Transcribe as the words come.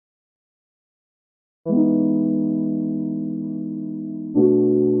Hello,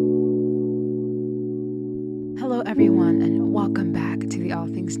 everyone, and welcome back to the All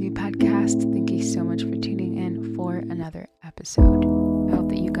Things New podcast. Thank you so much for tuning in for another episode. I hope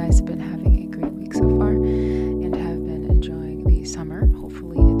that you guys have been having a great week so far and have been enjoying the summer.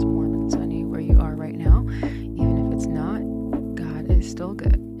 Hopefully, it's warm and sunny where you are right now. Even if it's not, God is still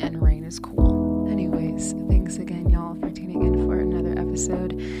good and rain is cool. Anyways, thanks again, y'all, for tuning in for another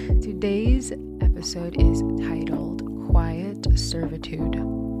episode. Today's episode is titled Quiet Servitude.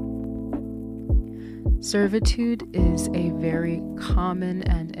 Servitude is a very common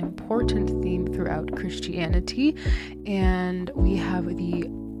and important theme throughout Christianity, and we have the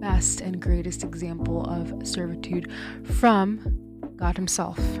best and greatest example of servitude from God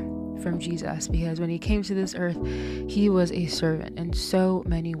Himself, from Jesus, because when He came to this earth, He was a servant in so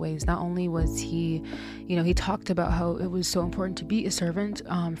many ways. Not only was He, He talked about how it was so important to be a servant.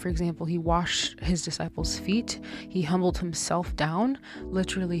 For example, He washed His disciples' feet. He humbled Himself down.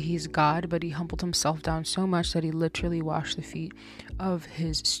 Literally, He's God, but He humbled Himself down so much that He literally washed the feet of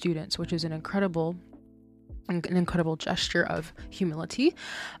His students, which is an incredible gesture of humility.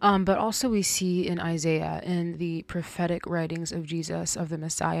 But also we see in Isaiah, in the prophetic writings of Jesus, of the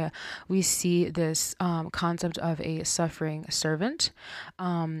Messiah, we see this concept of a suffering servant.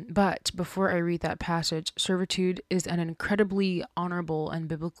 But before I read that passage, servitude is an incredibly honorable and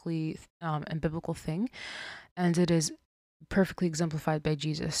biblical thing, and it is perfectly exemplified by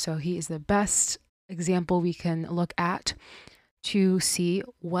Jesus. So He is the best example we can look at to see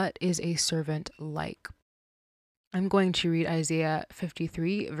what is a servant like. I'm going to read Isaiah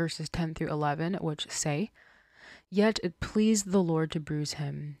 53 verses 10 through 11, which say, "Yet it pleased the Lord to bruise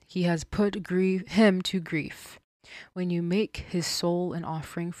him. He has put him to grief. When you make his soul an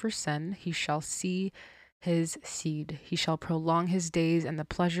offering for sin, he shall see his seed. He shall prolong his days, and the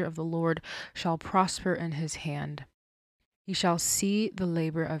pleasure of the Lord shall prosper in his hand. He shall see the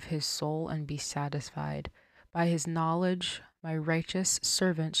labor of his soul and be satisfied. By his knowledge, my righteous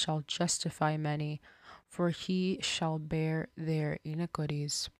servant shall justify many, for he shall bear their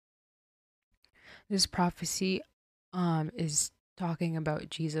iniquities." This prophecy is talking about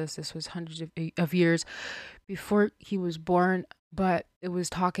Jesus. This was hundreds of years before He was born, but it was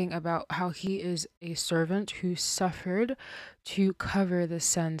talking about how He is a servant who suffered to cover the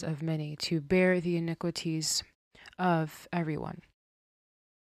sins of many, to bear the iniquities of everyone.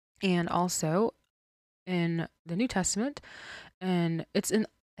 And also in the New Testament, and it's in,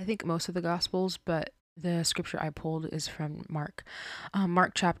 I think, most of the Gospels, but the scripture I pulled is from Mark.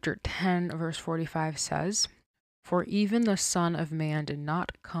 Mark chapter 10, verse 45 says, "For even the Son of Man did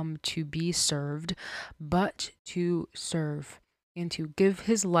not come to be served, but to serve, and to give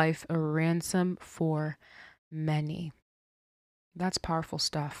his life a ransom for many." That's powerful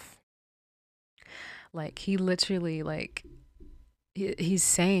stuff. Like, he literally, he's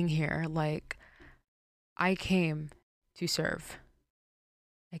saying here, I came to serve.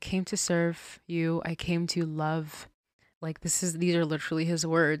 I came to serve you. I came to love. These are literally his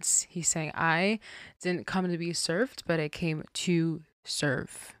words. He's saying, I didn't come to be served, but I came to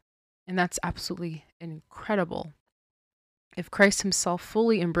serve. And that's absolutely incredible. If Christ Himself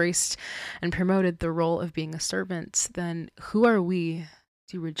fully embraced and promoted the role of being a servant, then who are we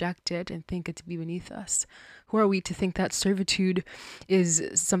to reject it and think it to be beneath us? Who are we to think that servitude is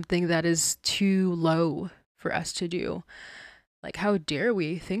something that is too low for us to do? How dare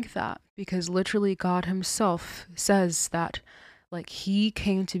we think that? Because literally God Himself says that, He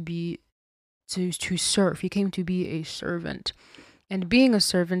came to serve. He came to be a servant. And being a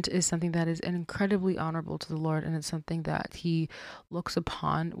servant is something that is incredibly honorable to the Lord, and it's something that He looks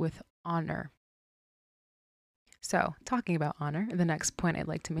upon with honor. So, talking about honor, the next point I'd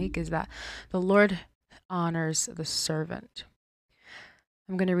like to make is that the Lord honors the servant.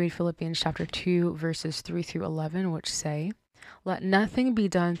 I'm going to read Philippians chapter 2, verses 3 through 11, which say, "Let nothing be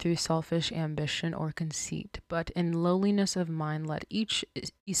done through selfish ambition or conceit, but in lowliness of mind let each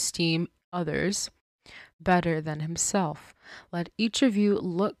esteem others better than himself. Let each of you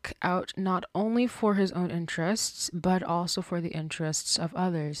look out not only for his own interests, but also for the interests of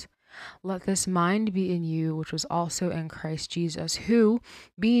others. Let this mind be in you, which was also in Christ Jesus, who,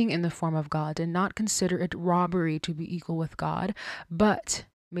 being in the form of God, did not consider it robbery to be equal with God, but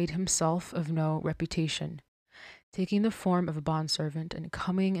made himself of no reputation, taking the form of a bondservant and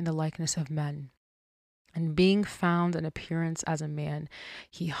coming in the likeness of men. And being found in appearance as a man,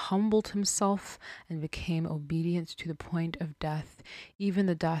 he humbled himself and became obedient to the point of death, even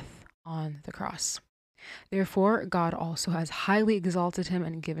the death on the cross." Therefore, God also has highly exalted him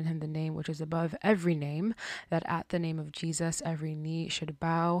and given him the name which is above every name, that at the name of Jesus every knee should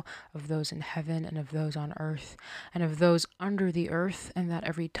bow, of those in heaven and of those on earth and of those under the earth, and that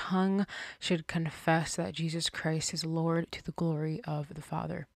every tongue should confess that Jesus Christ is Lord, to the glory of the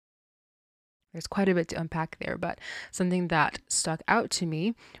Father. There's quite a bit to unpack there, but something that stuck out to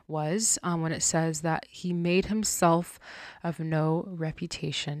me was when it says that he made himself of no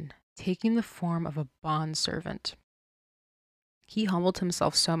reputation, taking the form of a bondservant. He humbled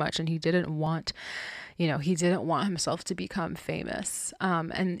himself so much, and he didn't want himself to become famous.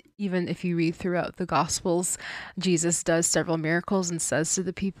 And even if you read throughout the Gospels, Jesus does several miracles and says to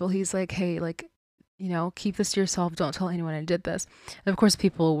the people, he's like, hey, like, keep this to yourself. Don't tell anyone I did this. And of course,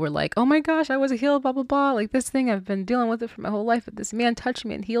 people were like, oh my gosh, I was healed, blah, blah, blah. Like this thing, I've been dealing with it for my whole life, but this man touched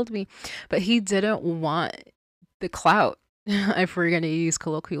me and healed me. But he didn't want the clout. If we're going to use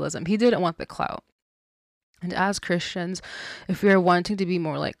colloquialism, he didn't want the clout. And as Christians, if we are wanting to be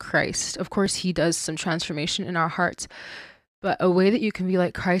more like Christ, of course, he does some transformation in our hearts. But a way that you can be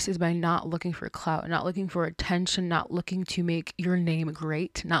like Christ is by not looking for clout, not looking for attention, not looking to make your name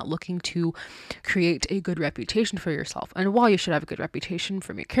great, not looking to create a good reputation for yourself. And while you should have a good reputation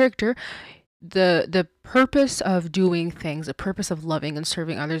from your character, the purpose of doing things, the purpose of loving and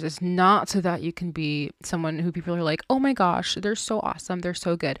serving others is not so that you can be someone who people are like, oh my gosh, they're so awesome, they're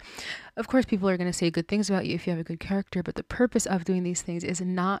so good. Of course, people are going to say good things about you if you have a good character, but the purpose of doing these things is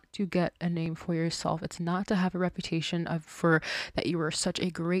not to get a name for yourself. It's not to have a reputation for that you are such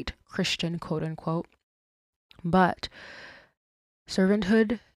a great Christian, quote unquote. But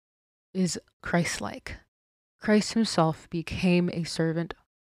servanthood is Christ-like. Christ himself became a servant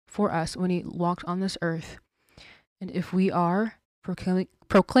for us when he walked on this earth. And if we are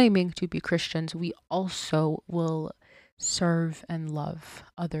proclaiming to be Christians, we also will serve and love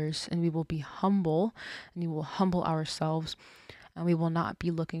others, and we will be humble, and we will humble ourselves, and we will not be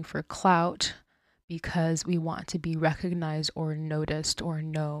looking for clout because we want to be recognized or noticed or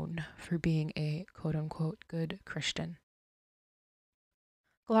known for being a quote unquote good Christian.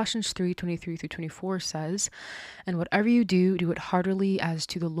 Colossians 3:23-24 says, and whatever you do, do it heartily as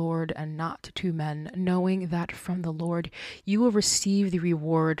to the Lord and not to men, knowing that from the Lord you will receive the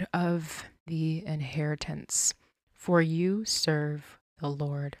reward of the inheritance, for you serve the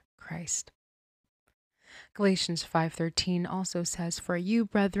Lord Christ. Galatians 5:13 also says, for you,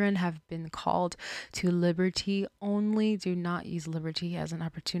 brethren, have been called to liberty, only do not use liberty as an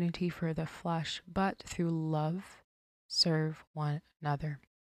opportunity for the flesh, but through love serve one another.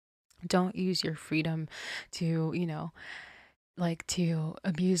 Don't use your freedom to, to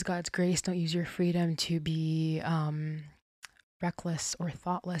abuse God's grace. Don't use your freedom to be reckless or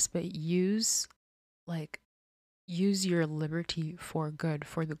thoughtless, but use your liberty for good,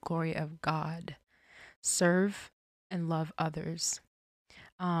 for the glory of God. Serve and love others.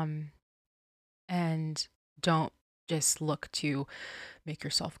 And don't just look to make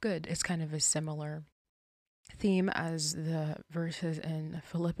yourself good. It's kind of a similar theme as the verses in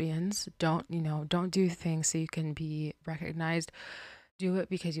Philippians. Don't do things so you can be recognized. Do it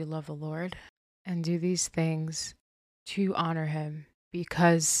because you love the Lord, and do these things to honor him,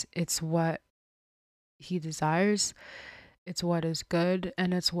 because it's what he desires, it's what is good,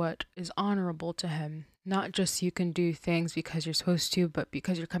 and it's what is honorable to him. Not just so you can do things because you're supposed to, but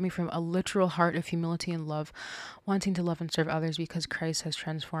because you're coming from a literal heart of humility and love, wanting to love and serve others because Christ has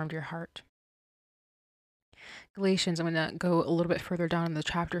transformed your heart. Galatians, I'm going to go a little bit further down in the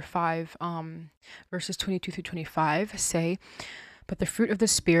chapter 5, verses 22-25 say, but the fruit of the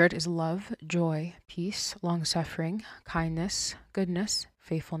Spirit is love, joy, peace, long-suffering, kindness, goodness,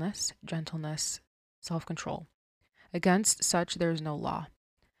 faithfulness, gentleness, self-control. Against such there is no law.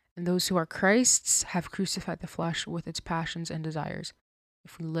 And those who are Christ's have crucified the flesh with its passions and desires.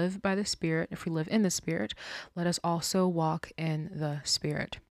 If we live by the Spirit, if we live in the Spirit, let us also walk in the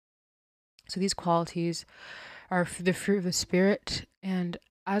Spirit. So these qualities are the fruit of the Spirit, and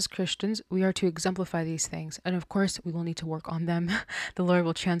as Christians, we are to exemplify these things. And of course, we will need to work on them. The Lord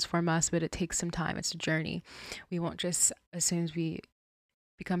will transform us, but it takes some time. It's a journey. We won't just, as soon as we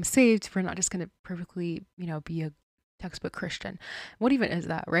become saved, we're not just going to perfectly, be a textbook Christian. What even is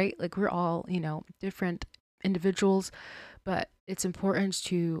that, right? Like, we're all, different individuals, but it's important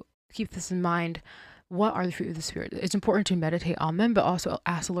to keep this in mind. What are the fruit of the Spirit? It's important to meditate on them, but also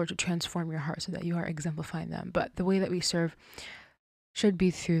ask the Lord to transform your heart so that you are exemplifying them. But the way that we serve should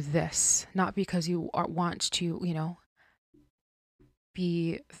be through this, not because you want to,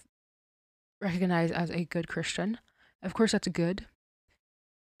 be recognized as a good Christian. Of course, that's good,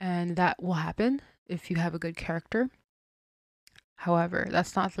 and that will happen if you have a good character. However,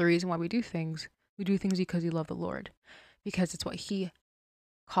 that's not the reason why we do things. We do things because we love the Lord, because it's what He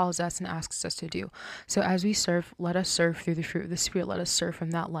calls us and asks us to do. So as we serve, let us serve through the fruit of the Spirit. Let us serve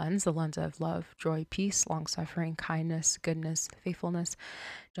from that lens, the lens of love, joy, peace, long-suffering, kindness, goodness, faithfulness,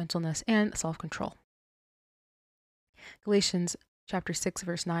 gentleness, and self-control. Galatians chapter 6,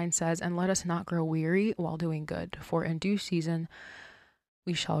 verse 9 says, "And let us not grow weary while doing good, for in due season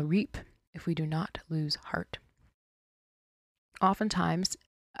we shall reap if we do not lose heart." Oftentimes,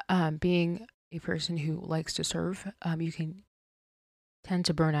 being a person who likes to serve, you can tend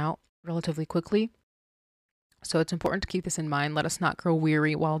to burn out relatively quickly. So it's important to keep this in mind. Let us not grow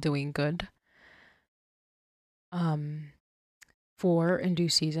weary while doing good. For in due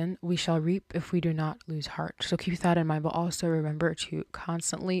season we shall reap if we do not lose heart. So keep that in mind, but also remember to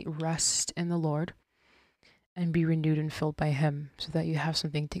constantly rest in the Lord and be renewed and filled by Him so that you have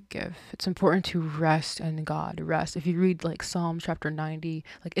something to give. It's important to rest in God. Rest. If you read like Psalms chapter 90,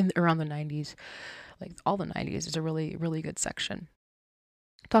 like in around the 90s, like all the 90s is a really, really good section.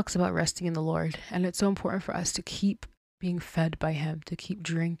 It talks about resting in the Lord. And it's so important for us to keep being fed by Him, to keep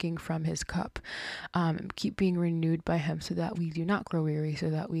drinking from His cup, keep being renewed by Him so that we do not grow weary, so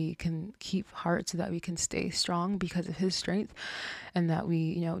that we can keep heart, so that we can stay strong because of His strength, and that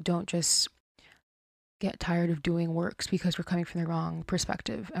we, don't just get tired of doing works because we're coming from the wrong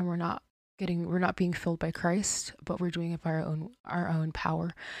perspective and we're not being filled by Christ, but we're doing it by our own power.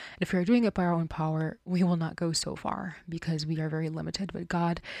 And if we're doing it by our own power, we will not go so far because we are very limited, but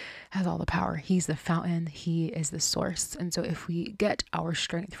God has all the power. He's the fountain, He is the source. And so if we get our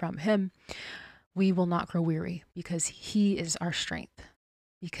strength from Him, we will not grow weary because He is our strength,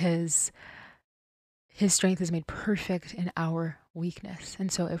 because His strength is made perfect in our weakness.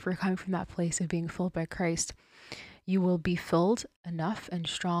 And so if we're coming from that place of being filled by Christ, you will be filled enough and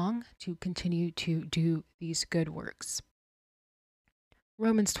strong to continue to do these good works.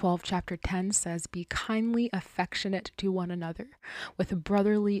 Romans 12, chapter 10 says, "Be kindly affectionate to one another with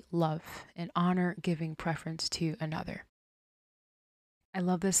brotherly love and honor, giving preference to another." I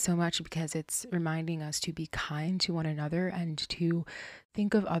love this so much because it's reminding us to be kind to one another and to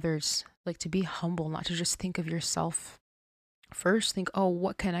think of others, like to be humble, not to just think of yourself first. Think, oh,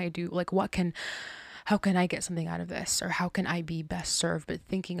 what can I do? Like, how can I get something out of this? Or how can I be best served? But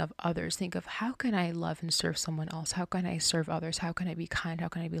thinking of others, think of how can I love and serve someone else? How can I serve others? How can I be kind? How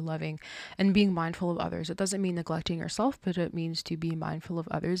can I be loving? And being mindful of others. It doesn't mean neglecting yourself, but it means to be mindful of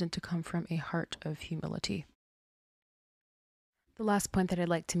others and to come from a heart of humility. The last point that I'd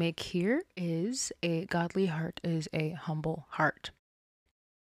like to make here is a godly heart is a humble heart.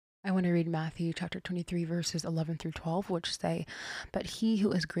 I want to read Matthew chapter 23, verses 11 through 12, which say, "But he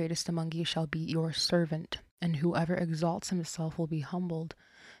who is greatest among you shall be your servant, and whoever exalts himself will be humbled,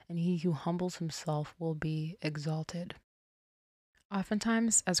 and he who humbles himself will be exalted."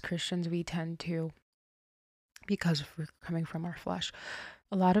 Oftentimes, as Christians, we tend to, because we're coming from our flesh,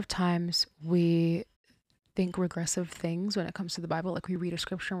 a lot of times we think regressive things when it comes to the Bible. Like we read a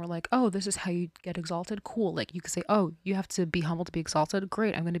scripture and we're like, oh, this is how you get exalted. Cool. Like you could say, oh, you have to be humble to be exalted.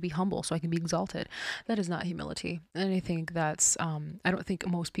 Great. I'm going to be humble so I can be exalted. That is not humility. And I think that's, I don't think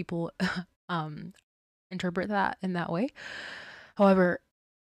most people interpret that in that way. However,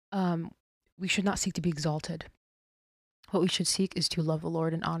 we should not seek to be exalted. What we should seek is to love the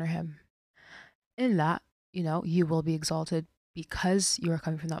Lord and honor Him. In that, you will be exalted because you are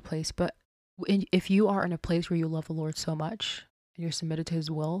coming from that place. But if you are in a place where you love the Lord so much and you're submitted to His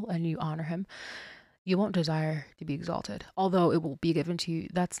will and you honor Him, you won't desire to be exalted. Although it will be given to you,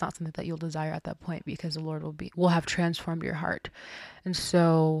 that's not something that you'll desire at that point because the Lord will have transformed your heart. And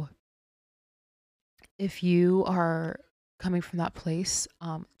so if you are coming from that place,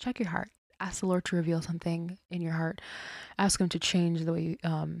 check your heart. Ask the Lord to reveal something in your heart. Ask Him to change the way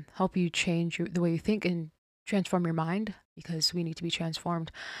help you change the way you think and transform your mind, because we need to be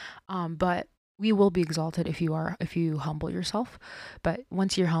transformed. But we will be exalted if you humble yourself. But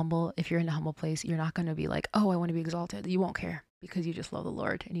once you're humble, if you're in a humble place, you're not going to be like, oh, I want to be exalted. You won't care because you just love the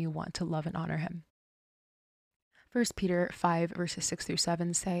Lord and you want to love and honor Him. 1 Peter 5, verses 6 through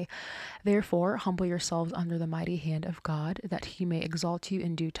 7 say, "Therefore, humble yourselves under the mighty hand of God, that He may exalt you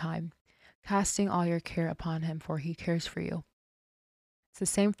in due time, casting all your care upon Him, for He cares for you." It's the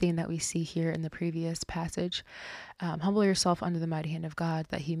same thing that we see here in the previous passage. Humble yourself under the mighty hand of God,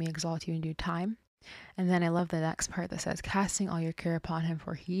 that He may exalt you in due time. And then I love the next part that says, "Casting all your care upon Him,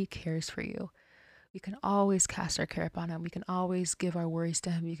 for He cares for you." We can always cast our care upon Him. We can always give our worries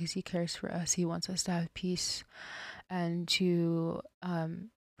to Him because He cares for us. He wants us to have peace and to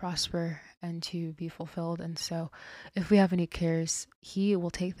prosper and to be fulfilled. And so if we have any cares, He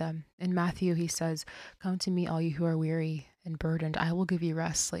will take them. In Matthew, He says, "Come to me, all you who are weary and burdened, I will give you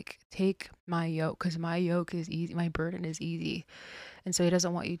rest. Like, take my yoke, because my yoke is easy, my burden is easy. And so he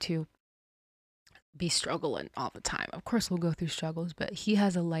doesn't want you to be struggling all the time. Of course, we'll go through struggles, but he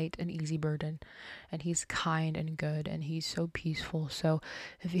has a light and easy burden, and he's kind and good, and he's so peaceful. So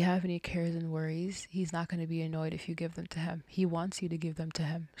if you have any cares and worries, he's not going to be annoyed if you give them to him. He wants you to give them to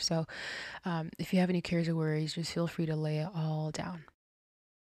him. So if you have any cares or worries, just feel free to lay it all down.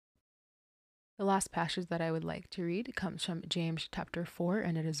 The last passage that I would like to read comes from James chapter 4,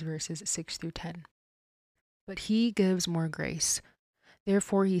 and it is verses 6 through 10. But he gives more grace.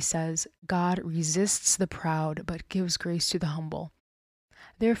 Therefore, he says, God resists the proud, but gives grace to the humble.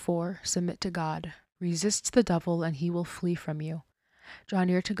 Therefore, submit to God. Resist the devil, and he will flee from you. Draw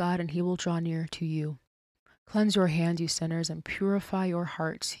near to God, and he will draw near to you. Cleanse your hands, you sinners, and purify your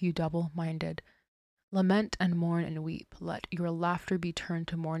hearts, you double-minded. Lament and mourn and weep. Let your laughter be turned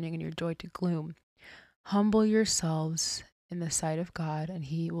to mourning and your joy to gloom. Humble yourselves in the sight of God, and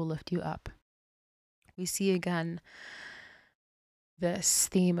he will lift you up. We see again this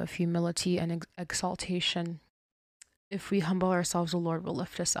theme of humility and exaltation. If we humble ourselves, the Lord will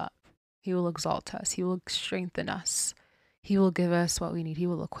lift us up. He will exalt us. He will strengthen us. He will give us what we need. He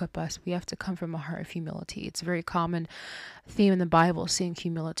will equip us. We have to come from a heart of humility. It's a very common theme in the Bible, seeing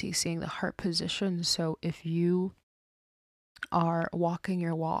humility, seeing the heart position. So if you are walking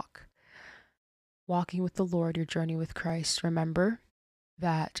your walk, walking with the Lord, your journey with Christ, remember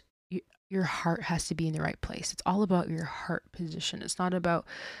that your heart has to be in the right place. It's all about your heart position. It's not about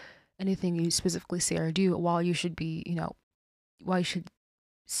anything you specifically say or do. While you should be, while you should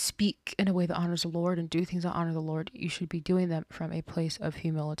speak in a way that honors the Lord and do things that honor the Lord, you should be doing them from a place of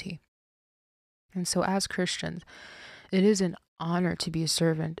humility. And so as Christians, it is an honor to be a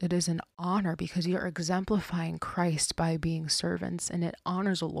servant. It is an honor because you are exemplifying Christ by being servants, and it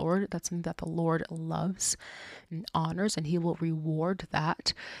honors the Lord. That's something that the Lord loves and honors, and he will reward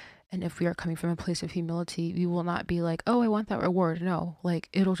that. And if we are coming from a place of humility, we will not be like, oh, I want that reward. No, like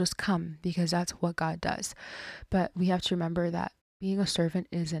it'll just come because that's what God does. But we have to remember that being a servant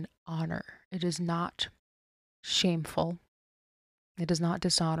is an honor. It is not shameful. It is not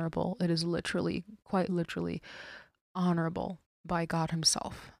dishonorable. It is literally, quite literally, honorable by God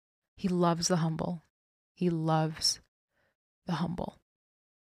himself. He loves the humble. He loves the humble.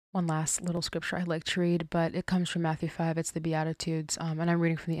 One last little scripture I'd like to read, but it comes from Matthew 5. It's the Beatitudes, and I'm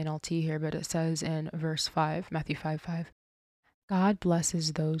reading from the NLT here, but it says in verse 5, Matthew 5:5, God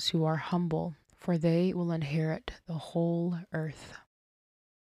blesses those who are humble, for they will inherit the whole earth.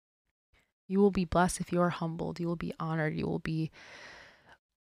 You will be blessed if you are humbled. You will be honored. You will be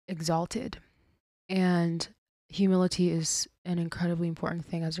exalted. And humility is an incredibly important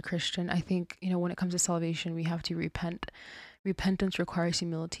thing as a Christian. I think, when it comes to salvation, we have to repent. Repentance requires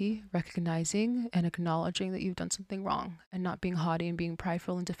humility, recognizing and acknowledging that you've done something wrong and not being haughty and being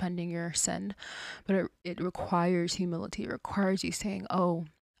prideful and defending your sin. But it requires humility. It requires you saying, oh,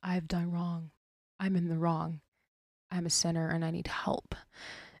 I've done wrong. I'm in the wrong. I'm a sinner and I need help.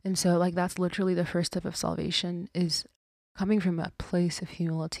 And so that's literally the first step of salvation, is coming from a place of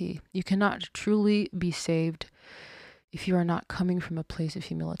humility. You cannot truly be saved if you are not coming from a place of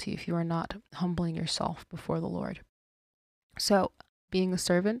humility, if you are not humbling yourself before the Lord. So being a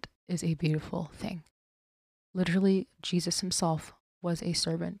servant is a beautiful thing. Literally, Jesus himself was a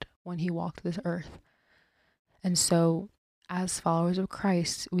servant when he walked this earth. And so as followers of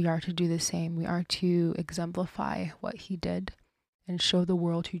Christ, we are to do the same. We are to exemplify what he did and show the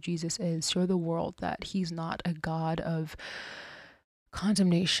world who Jesus is. Show the world that he's not a God of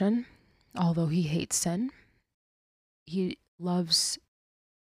condemnation, although he hates sin. He loves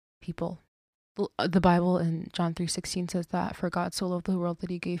people. The Bible in John 3:16 says that, for God so loved the world that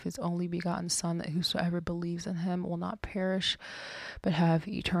he gave his only begotten Son, that whosoever believes in him will not perish, but have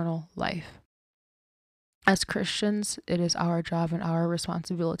eternal life. As Christians, it is our job and our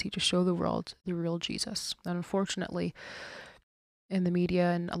responsibility to show the world the real Jesus. And unfortunately, in the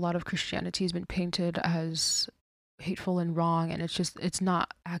media, and a lot of Christianity has been painted as hateful and wrong, and it's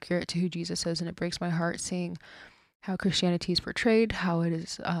not accurate to who Jesus is, and it breaks my heart seeing how Christianity is portrayed, how it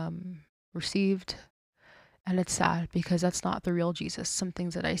is received, and it's sad because that's not the real Jesus, some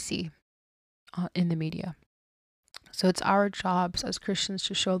things that I see in the media. So it's our jobs as Christians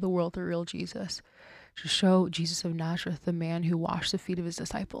to show the world the real Jesus, to show Jesus of Nazareth, the man who washed the feet of his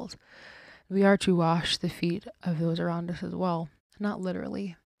disciples. We are to wash the feet of those around us as well. Not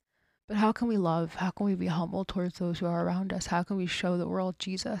literally, but how can we love? How can we be humble towards those who are around us? How can we show the world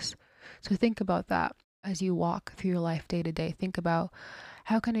Jesus? So think about that as you walk through your life day to day. Think about,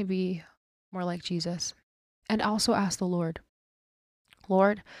 how can I be more like Jesus? And also ask the Lord,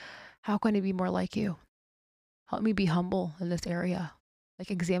 Lord, how can I be more like you? Help me be humble in this area. Like,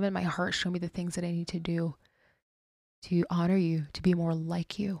 examine my heart, show me the things that I need to do to honor you, to be more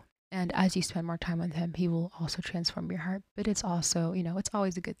like you. And as you spend more time with him, he will also transform your heart. But it's also, it's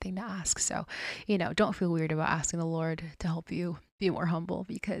always a good thing to ask. So, don't feel weird about asking the Lord to help you be more humble,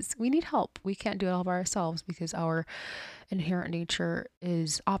 because we need help. We can't do it all by ourselves because our inherent nature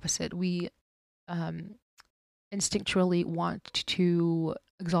is opposite. We um, instinctually want to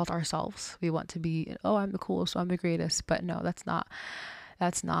exalt ourselves. We want to be, oh, I'm the coolest, so I'm the greatest. But no, that's not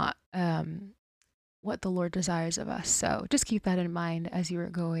what the Lord desires of us. So just keep that in mind as you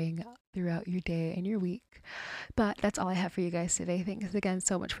are going throughout your day and your week. But that's all I have for you guys today. Thanks again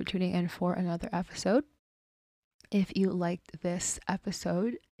so much for tuning in for another episode. If you liked this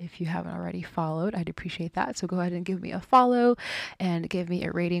episode, if you haven't already followed, I'd appreciate that. So go ahead and give me a follow and give me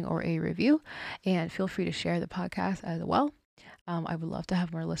a rating or a review. And feel free to share the podcast as well. I would love to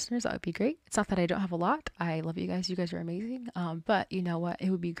have more listeners. That would be great. It's not that I don't have a lot. I love you guys. You guys are amazing. But you know what? It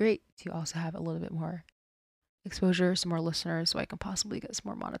would be great to also have a little bit more exposure, some more listeners, so I can possibly get some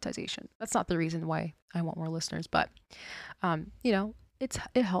more monetization. That's not the reason why I want more listeners, but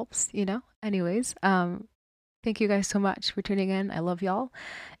it helps. Anyways, thank you guys so much for tuning in. I love y'all,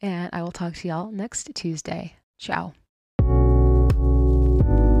 and I will talk to y'all next Tuesday. Ciao.